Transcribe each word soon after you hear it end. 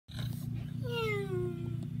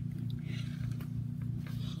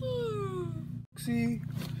Foxy.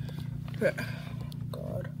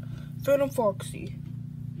 God. Phantom Foxy.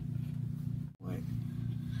 Wait.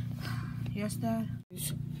 Yes, Dad?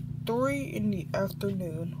 It's 3 in the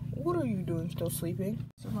afternoon. What are you doing? Still sleeping?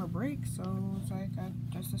 It's my break, so it's like I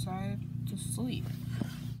just decided to sleep.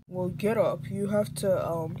 Well, get up. You have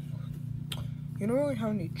to, you don't really have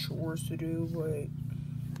any chores to do, but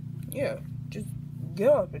yeah, just get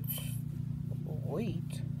up. It's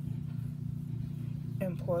late.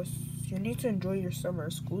 And plus, you need to enjoy your summer.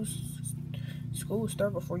 School will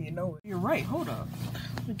start before you know it. You're right, hold up.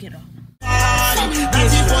 Let me get up.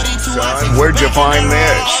 Son, where'd you find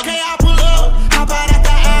this?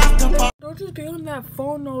 Don't just be on that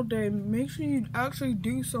phone all day. Make sure you actually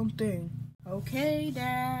do something. Okay,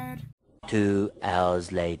 Dad. 2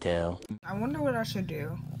 hours later. I wonder what I should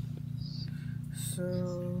do.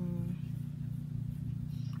 So...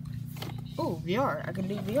 oh, VR. I can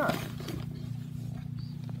do VR.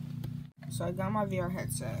 So I got my VR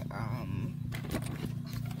headset.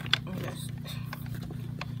 Just...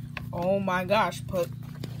 oh my gosh, put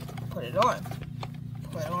it on.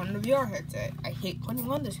 Put on the VR headset. I hate putting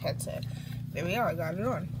on this headset. There we are, I got it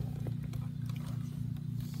on.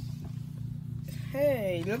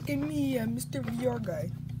 Hey, look at me, I'm Mr. VR guy.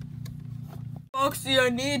 Foxy, I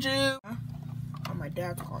need you. Huh? Oh, my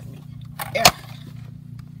dad's calling me. Yeah.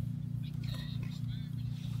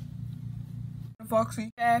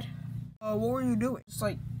 Foxy, Dad. What were you doing? Just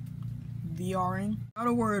like VRing. Not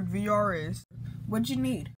a word VR is. What'd you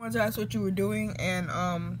need? I wanted to ask what you were doing, and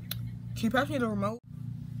can you pass me the remote?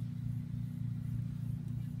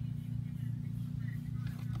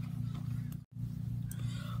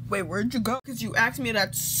 Wait, where'd you go? Because you asked me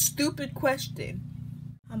that stupid question.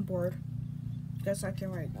 I'm bored. Guess I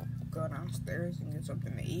can, like, go downstairs and get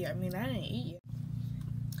something to eat. I mean, I didn't eat yet.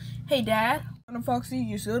 Hey, Dad. Foxy,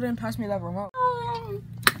 you still didn't pass me that remote.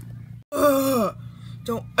 Ugh,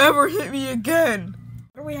 don't ever hit me again.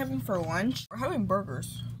 What are we having for lunch? We're having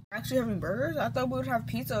burgers. We're actually having burgers? I thought we would have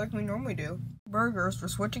pizza like we normally do. Burgers, we're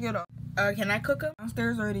switching it up. Can I cook them?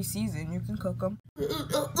 Downstairs already seasoned. You can cook them.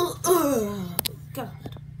 God.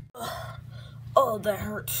 Oh, that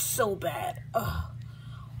hurts so bad.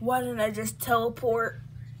 Why didn't I just teleport?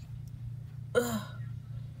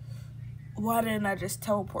 Why didn't I just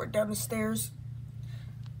teleport down the stairs?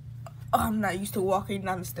 I'm not used to walking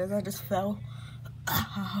down the stairs. I just fell.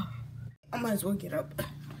 I might as well get up.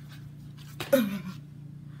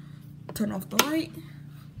 Turn off the light.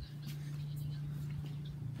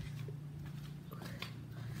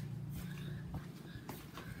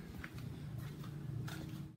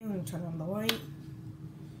 And turn on the light.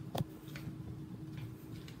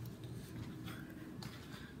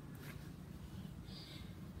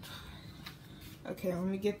 Okay, let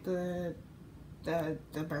me get the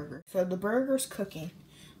burger. So the burger's cooking.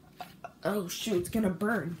 Oh shoot, it's gonna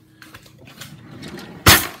burn.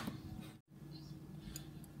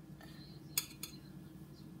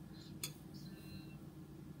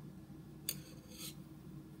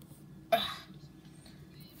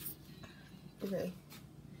 Okay.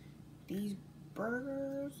 These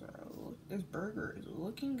burgers this burger is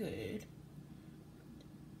looking good.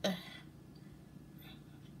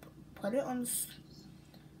 Put it on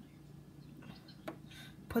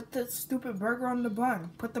put the stupid burger on the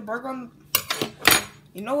bun. Put the burger on.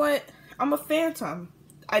 You know what? I'm a phantom.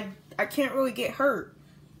 I can't really get hurt.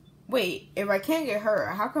 Wait, if I can't get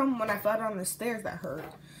hurt, how come when I fell down the stairs that hurt?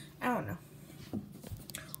 I don't know.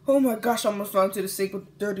 Oh my gosh, I almost fell into the sink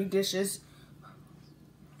with dirty dishes.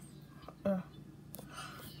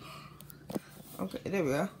 Okay, there we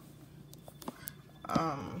go.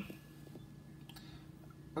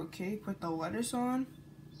 Okay, put the lettuce on.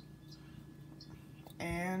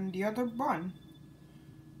 And the other bun.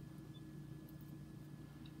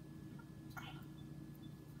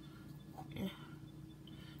 Yeah.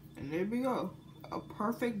 And there we go. A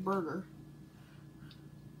perfect burger.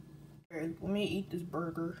 Alright, let me eat this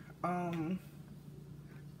burger.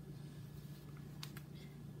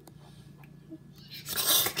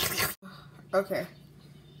 Okay.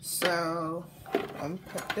 So,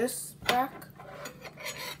 put this back.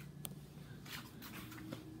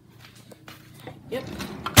 Yep.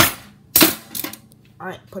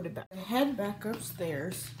 Alright, put it back. Head back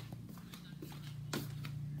upstairs.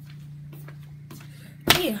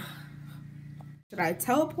 Yeah. Should I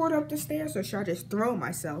teleport up the stairs or should I just throw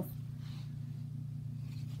myself?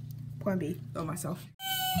 Point B, throw myself.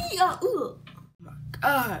 Oh my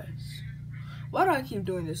gosh. Why do I keep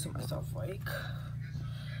doing this to myself? Like,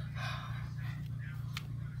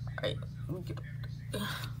 alright, let me get up.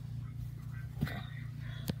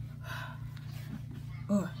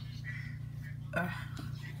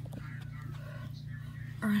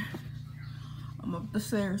 up the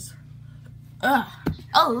stairs. Oh.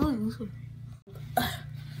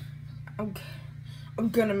 I'm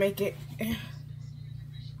gonna make it.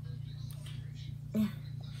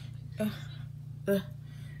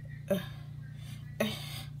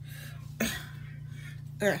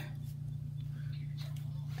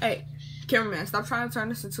 Hey, cameraman, stop trying to turn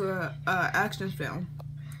this into a action film.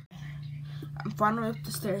 I'm finally up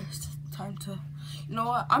the stairs. Time to, you know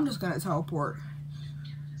what? I'm just gonna teleport.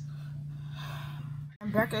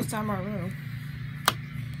 I'm back inside my room.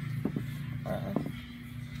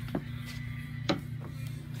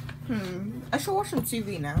 I should watch some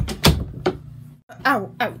TV now.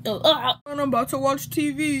 Ow. I'm about to watch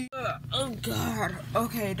TV. Oh God.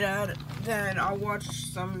 Okay, Dad. Then I'll watch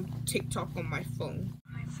some TikTok on my phone.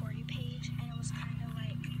 My For You page, and it was kind of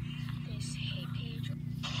like this hate page.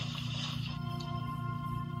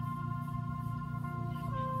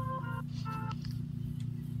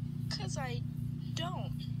 Cause I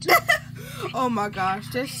don't. Oh my gosh,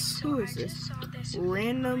 who is I this? just saw this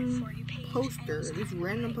Random For You page, and it poster. was This kinda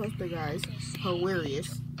random like poster, guys. this hate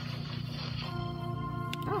Hilarious.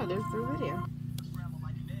 Oh, there's the video.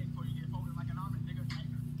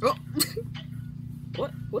 Oh.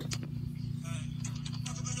 What? What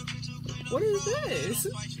is this?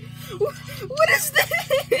 What is this?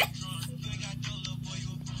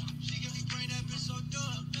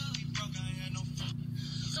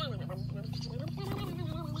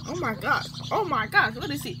 Oh my gosh. Oh my gosh. What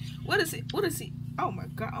is he? Oh my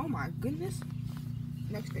god. Oh my goodness.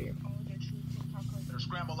 Next video.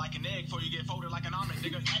 Scramble like an egg before you get folded like an omelet,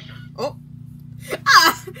 nigga. Oh.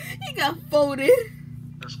 He got folded.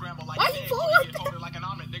 Scramble like Why an you egg fold before you like get folded like an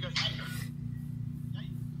omelet, nigga.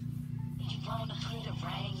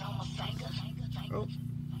 Oh.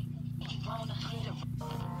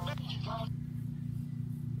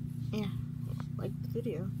 Yeah. Like the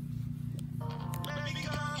video.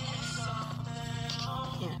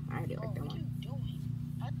 Yeah, I already like that one.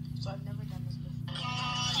 So I've never done this before.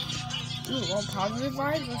 Ooh, all positive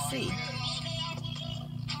vibes? Let's see.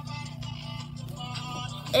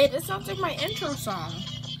 Hey, this sounds like my intro song.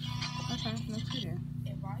 Okay, next video.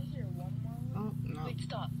 If I hear one more, Oh, no. wait,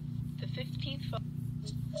 stop. The 15th.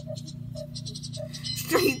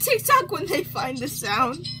 Straight TikTok when they find the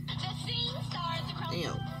sound. The scene starts across.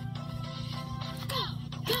 Damn.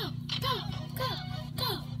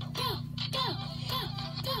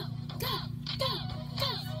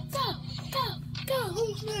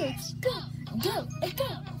 Who's next?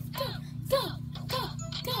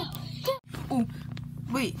 Oh,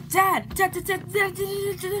 wait, Dad.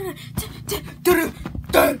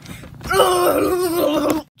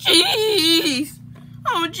 Jeez.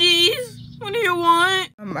 Oh, jeez. What do you want?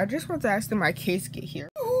 I just want to ask them my case get here.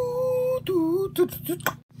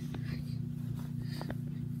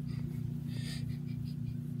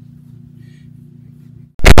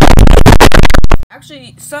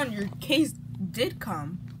 Actually, son, your case did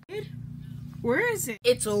come. Where is it?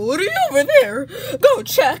 It's already over there. Go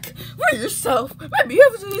check for yourself. Maybe you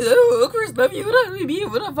have to see the Chris, maybe you would be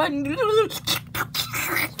able to find. New.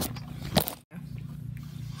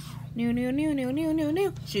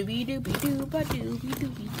 Shooby dooby dooba dooby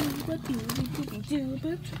dooby dooba dooby dooby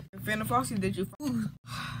dooba. Fan of Foxy, did you?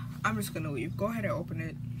 I'm just gonna leave. Go ahead and open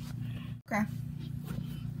it. Okay.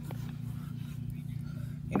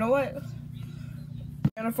 You know what?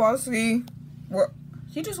 Fan of Foxy, what?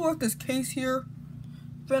 He just left this case here.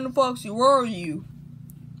 Fan of Foxy, where are you?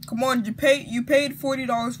 Come on, you paid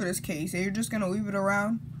 $40 for this case, and you're just gonna leave it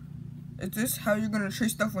around? Is this how you're gonna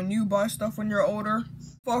treat stuff when you buy stuff when you're older?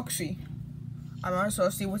 Foxy, I might as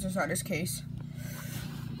well see what's inside this case.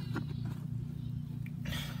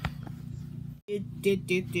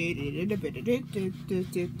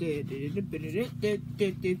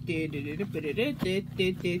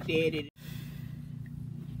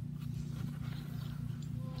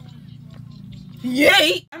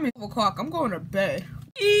 Yay! I'm at 12 o'clock. I'm going to bed.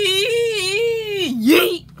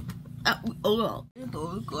 Yay! It's 12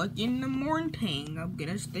 o'clock in the morning. I'm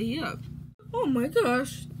gonna stay up. Oh my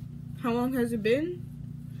gosh. How long has it been?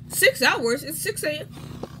 6 hours. It's 6 a.m.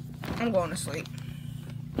 I'm going to sleep.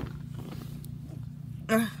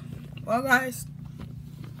 Well, guys,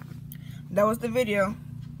 that was the video.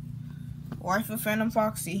 Life of Phantom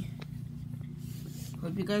Foxy.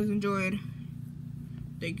 Hope you guys enjoyed.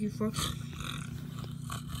 Thank you for...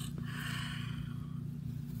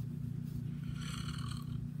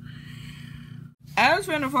 As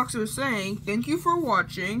Phantom Foxy was saying, thank you for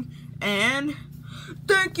watching, and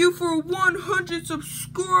thank you for 100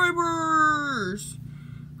 subscribers!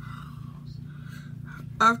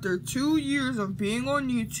 After 2 years of being on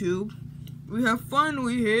YouTube, we have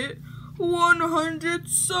finally hit 100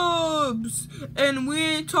 subs. And we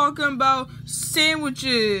ain't talking about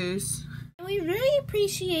sandwiches. We really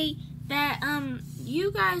appreciate that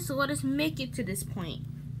you guys let us make it to this point.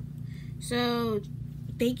 So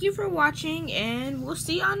thank you for watching, and we'll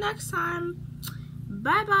see y'all next time.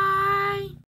 Bye bye.